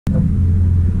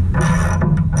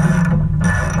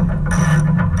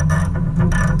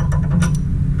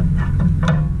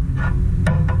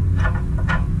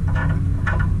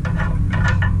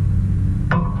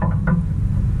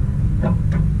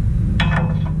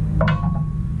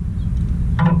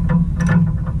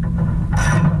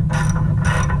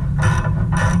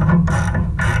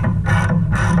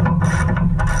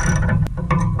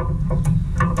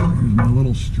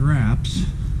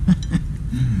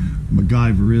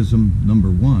MacGyverism number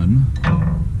 1.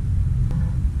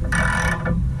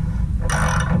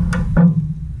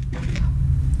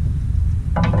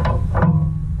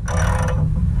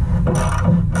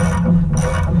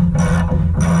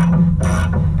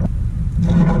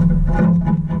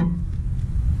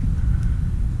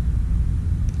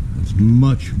 It's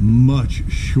much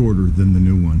shorter than the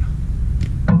new one.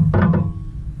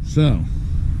 So,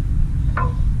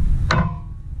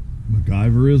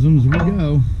 MacGyverisms we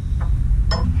go.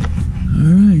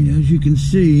 Alright, as you can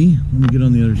see, let me get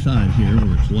on the other side here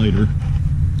where it's lighter.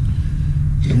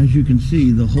 As you can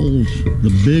see, the holes,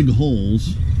 the big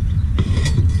holes,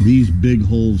 these big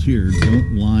holes here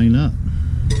don't line up.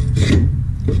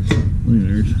 Look,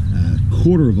 there's a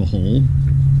quarter of a hole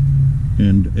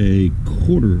and a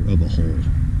quarter of a hole.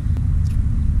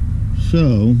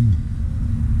 So,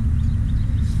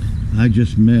 I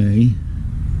just may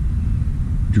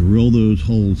drill those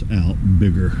holes out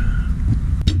bigger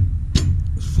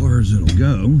as far as it'll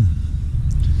go.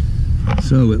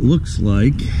 So it looks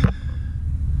like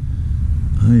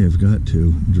I have got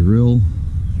to drill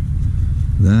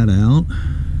that out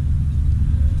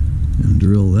and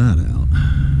drill that out.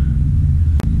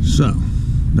 So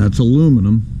that's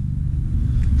aluminum,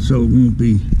 so it won't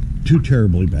be too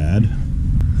terribly bad.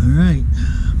 All right,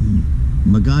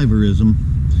 MacGyverism.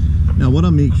 Now what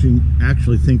I'm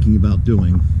actually thinking about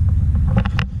doing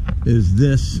is,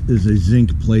 this is a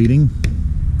zinc plating.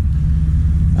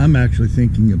 I'm actually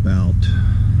thinking about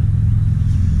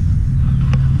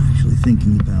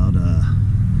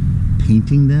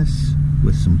painting this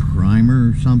with some primer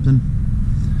or something.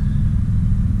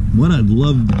 What I'd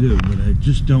love to do, but I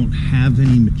just don't have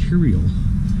any material,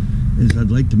 is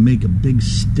I'd like to make a big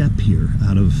step here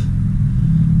out of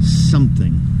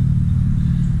something,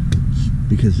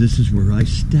 because this is where I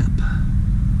step.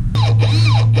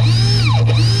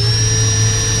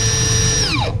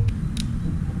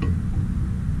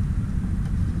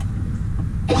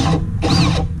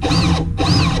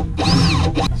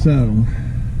 So,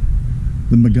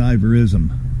 the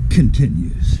MacGyverism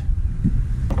continues.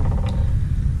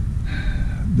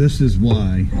 This is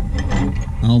why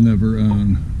I'll never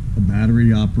own a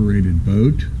battery-operated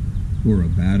boat or a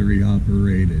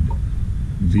battery-operated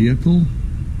vehicle,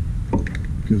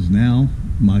 because now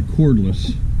my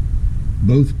cordless,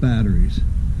 both batteries,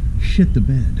 shit the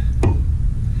bed,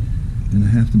 and I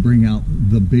have to bring out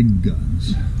the big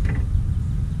guns.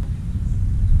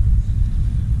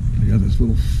 I got this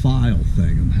little file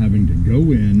thing. I'm having to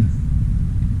go in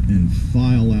and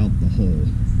file out the hole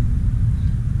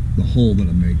that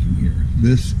I'm making here.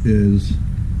 This is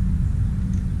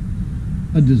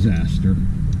a disaster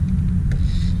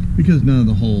because none of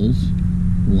the holes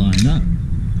line up,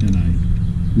 and I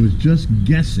was just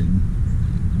guessing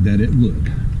that it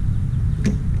would,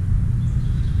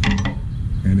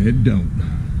 and it don't.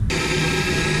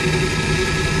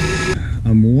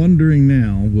 I'm wondering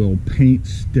now, will paint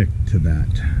stick to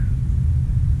that?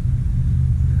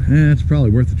 It's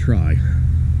probably worth a try.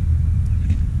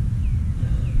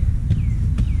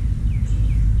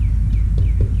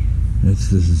 It's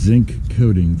this zinc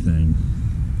coating thing.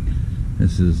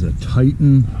 This is a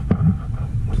Titan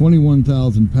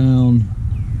 21,000 pound,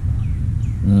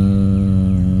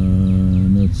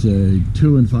 and it's a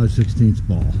 2 5/16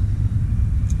 ball.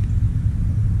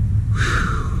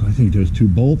 I think those 2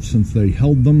 bolts, since they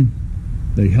held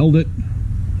it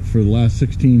for the last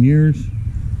 16 years,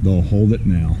 they'll hold it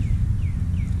now.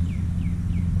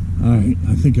 Alright,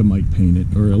 I think I might paint it,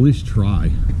 or at least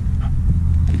try.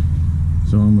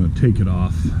 So I'm going to take it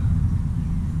off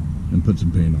and put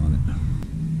some paint on it.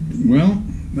 Well,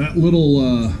 that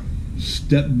little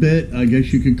step bit, I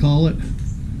guess you could call it,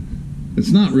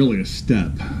 it's not really a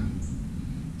step.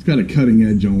 It's got a cutting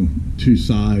edge on 2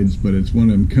 sides, but it's one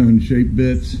of them cone-shaped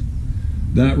bits.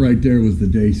 That right there was the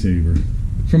day saver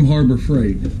from Harbor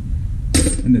Freight,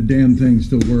 and the damn thing's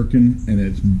still working, and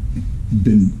it's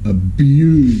been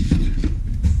abused.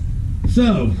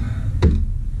 So,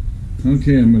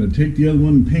 okay, I'm going to take the other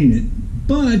one and paint it,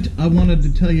 but I wanted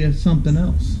to tell you something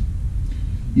else.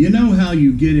 You know how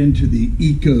you get into the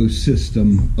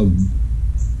ecosystem of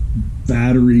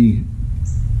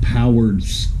battery-powered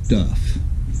stuff?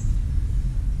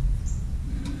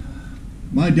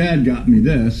 My dad got me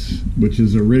this, which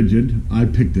is a rigid. I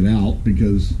picked it out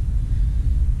because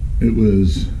it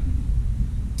was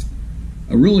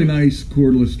a really nice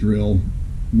cordless drill,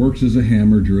 works as a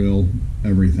hammer drill,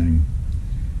 everything.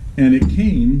 And it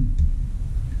came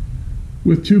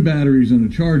with 2 batteries and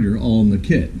a charger all in the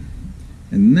kit.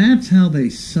 And that's how they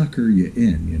sucker you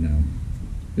in, you know,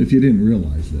 if you didn't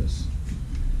realize this.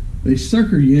 They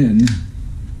sucker you in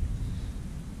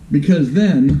because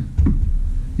then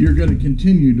you're going to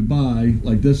continue to buy,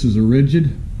 like this is a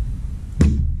rigid,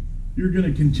 you're going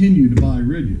to continue to buy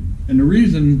rigid. And the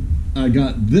reason I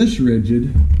got this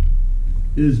rigid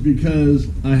is because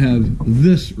I have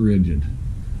this rigid.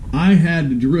 I had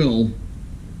to drill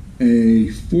a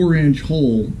 4-inch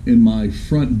hole in my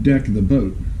front deck of the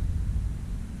boat.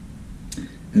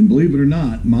 And believe it or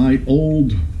not, my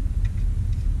old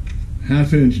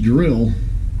 1/2-inch drill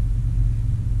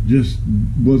just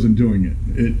wasn't doing it.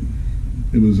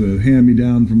 It was a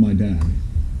hand-me-down from my dad.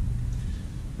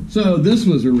 So this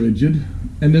was a rigid,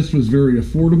 and this was very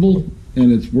affordable,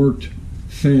 and it's worked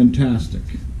fantastic.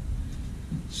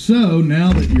 So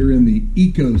now that you're in the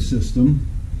ecosystem,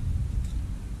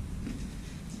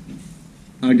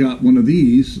 I got one of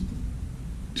these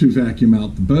to vacuum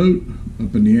out the boat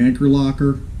up in the anchor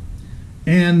locker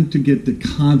and to get the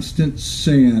constant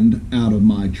sand out of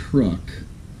my truck,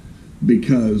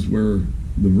 because where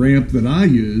the ramp that I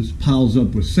use piles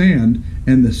up with sand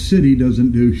and the city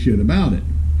doesn't do shit about it.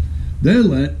 They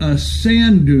let a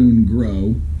sand dune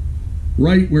grow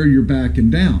right where you're backing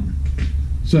down.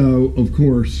 So, of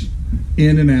course,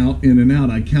 in and out,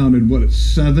 I counted, what, it's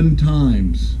 7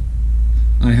 times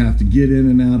I have to get in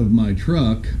and out of my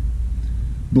truck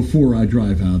before I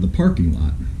drive out of the parking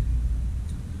lot.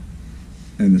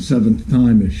 And the 7th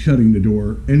time is shutting the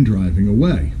door and driving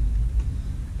away.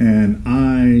 And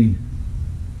I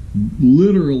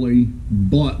literally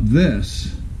bought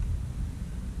this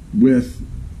with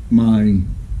my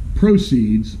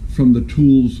proceeds from the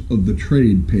Tools of the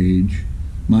Trade page,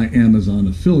 my Amazon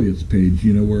affiliates page,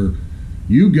 you know, where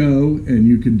you go and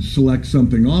you can select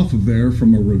something off of there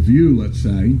from a review, let's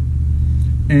say,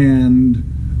 and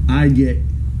I get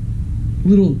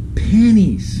little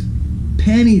pennies,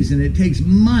 and it takes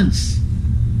months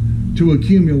to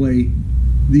accumulate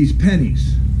these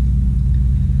pennies.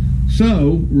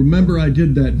 So remember, I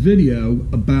did that video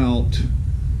about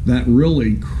that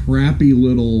really crappy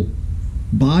little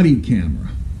body camera.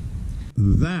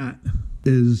 That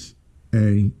is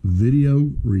a video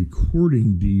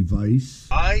recording device.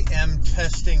 I am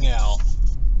testing out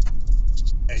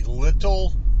a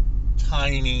little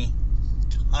tiny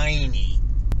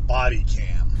body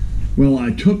cam. Well,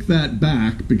 I took that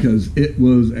back because it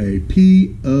was a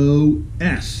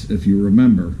POS, if you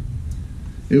remember.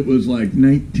 It was like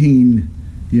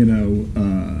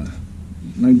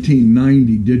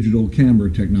 1990 digital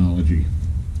camera technology.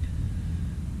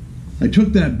 I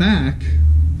took that back.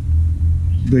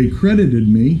 They credited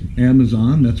me,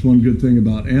 Amazon. That's one good thing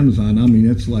about Amazon. I mean,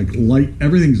 it's like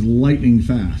everything's lightning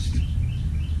fast.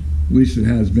 At least it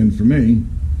has been for me.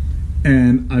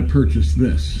 And I purchased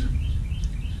this.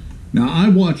 Now, I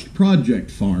watched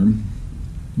Project Farm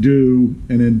do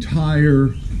an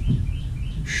entire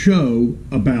show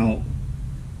about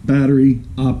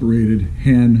battery-operated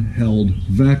handheld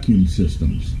vacuum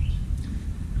systems.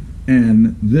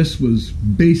 And this was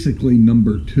basically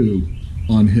number 2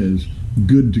 on his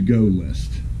good-to-go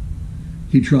list.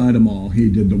 He tried them all. He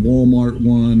did the Walmart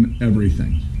one,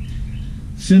 everything.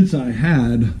 Since I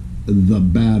had the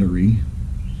battery,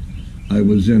 I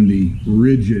was in the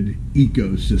rigid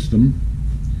ecosystem,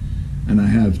 and I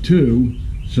have 2,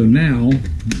 so now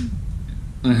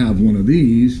I have one of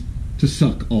these to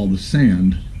suck all the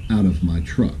sand out of my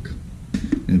truck.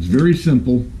 And it's very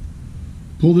simple.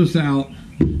 Pull this out,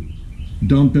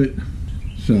 dump it.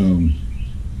 So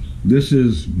this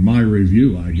is my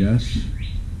review, I guess,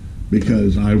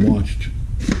 because I watched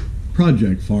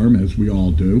Project Farm, as we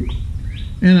all do,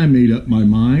 and I made up my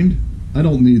mind. I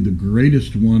don't need the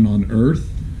greatest one on earth,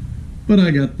 but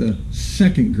I got the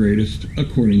 2nd greatest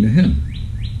according to him.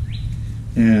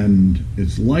 And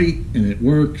it's light and it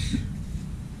works.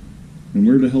 And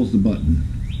where the hell's the button?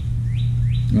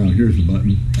 Oh, here's the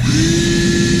button.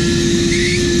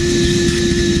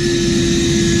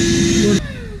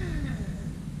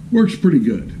 Works pretty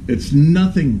good. It's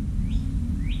nothing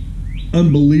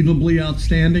unbelievably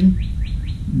outstanding,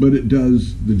 but it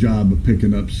does the job of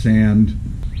picking up sand.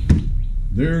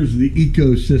 There's the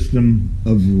ecosystem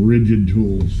of rigid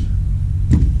tools.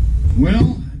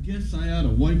 Well, I guess I ought to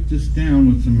wipe this down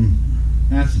with some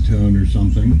acetone or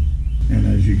something. And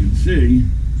as you can see,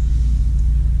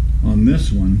 on this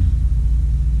one,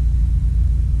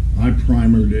 I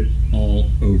primered it all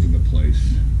over the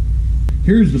place.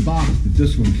 Here's the box that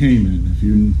this one came in. If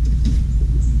you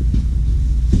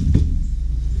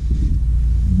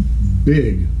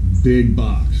big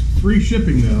box. Free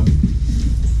shipping though.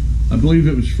 I believe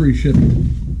it was free shipping.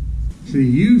 See,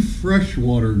 you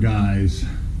freshwater guys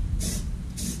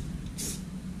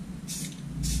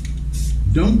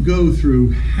don't go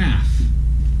through half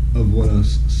of what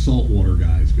us saltwater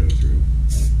guys go through.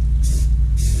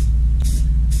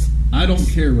 I don't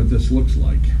care what this looks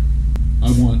like.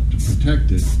 I want to protect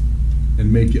it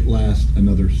and make it last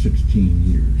another 16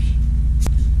 years.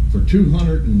 For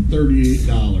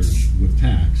 $238 with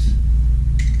tax,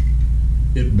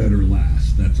 it better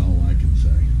last. That's all I can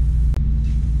say.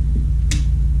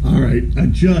 All right, I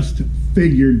just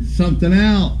figured something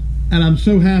out, and I'm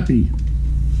so happy.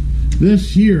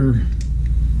 This here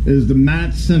is the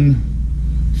Matson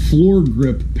floor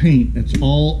grip paint that's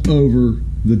all over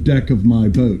the deck of my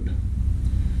boat.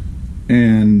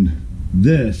 And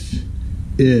this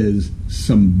is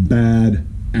some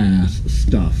bad-ass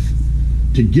stuff.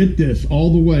 To get this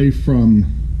all the way from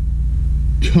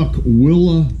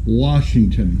Tukwila,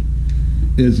 Washington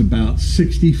is about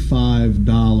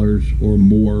 $65 or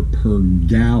more per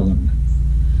gallon.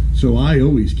 So I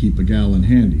always keep a gallon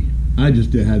handy. I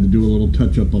just had to do a little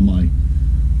touch up on my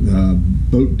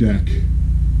boat deck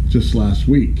just last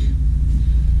week.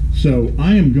 So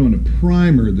I am going to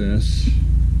primer this,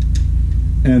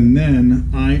 and then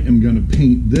I am going to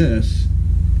paint this,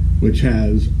 which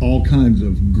has all kinds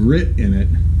of grit in it.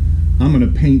 I'm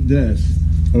going to paint this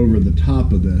over the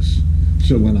top of this,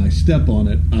 so when I step on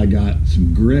it, I got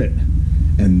some grit.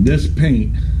 And this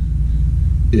paint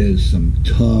is some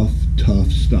tough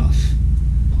stuff.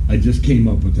 I just came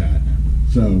up with that.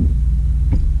 So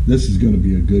this is going to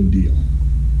be a good deal.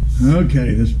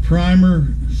 Okay, this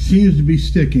primer seems to be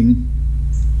sticking,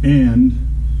 and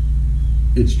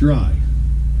it's dry.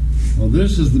 Well,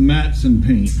 this is the Matson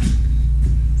paint,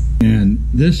 and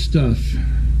this stuff,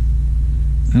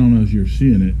 I don't know if you're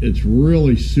seeing it, it's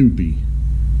really soupy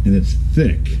and it's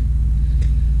thick.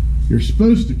 You're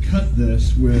supposed to cut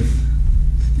this with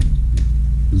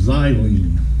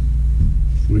xylene,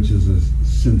 which is a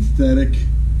synthetic,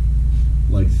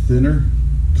 like thinner,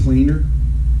 cleaner,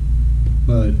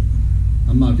 but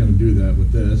I'm not going to do that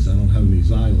with this. I don't have any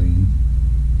xylene.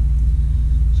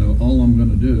 So all I'm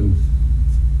going to do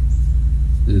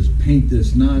is paint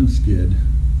this non-skid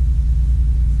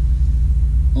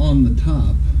on the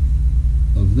top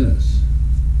of this.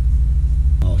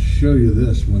 I'll show you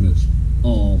this when it's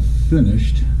all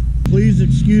finished. Please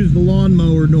excuse the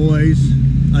lawnmower noise.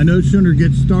 I no sooner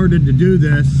get started to do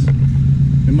this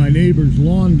and my neighbor's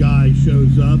lawn guy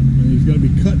shows up, and he's going to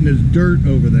be cutting his dirt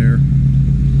over there.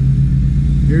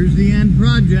 Here's the end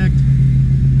project,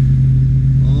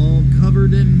 all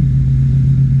covered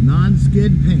in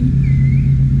non-skid paint.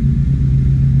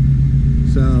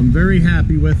 So I'm very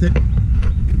happy with it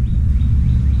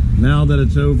now that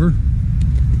it's over.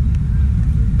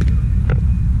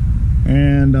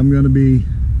 And I'm going to be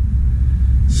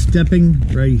stepping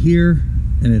right here,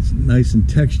 and it's nice and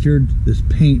textured. This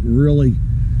paint really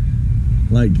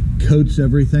like coats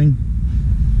everything,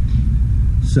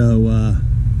 so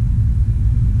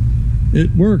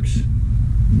it works.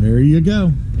 There you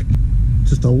go.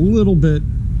 Just a little bit,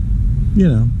 you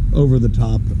know, over the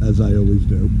top, as I always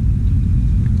do.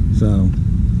 So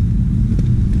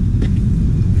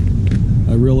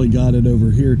I really got it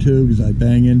over here too, because I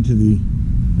bang into the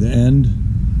end,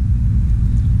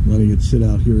 letting it sit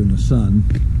out here in the sun.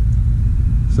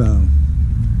 So,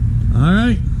 all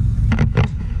right,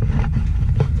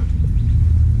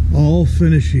 all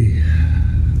finishy.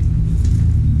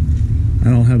 I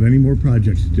don't have any more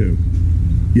projects to do.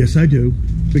 Yes, I do,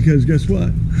 because guess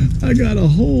what? I got a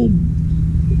whole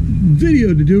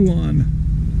video to do on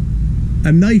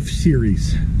a knife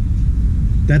series.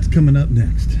 That's coming up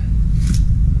next.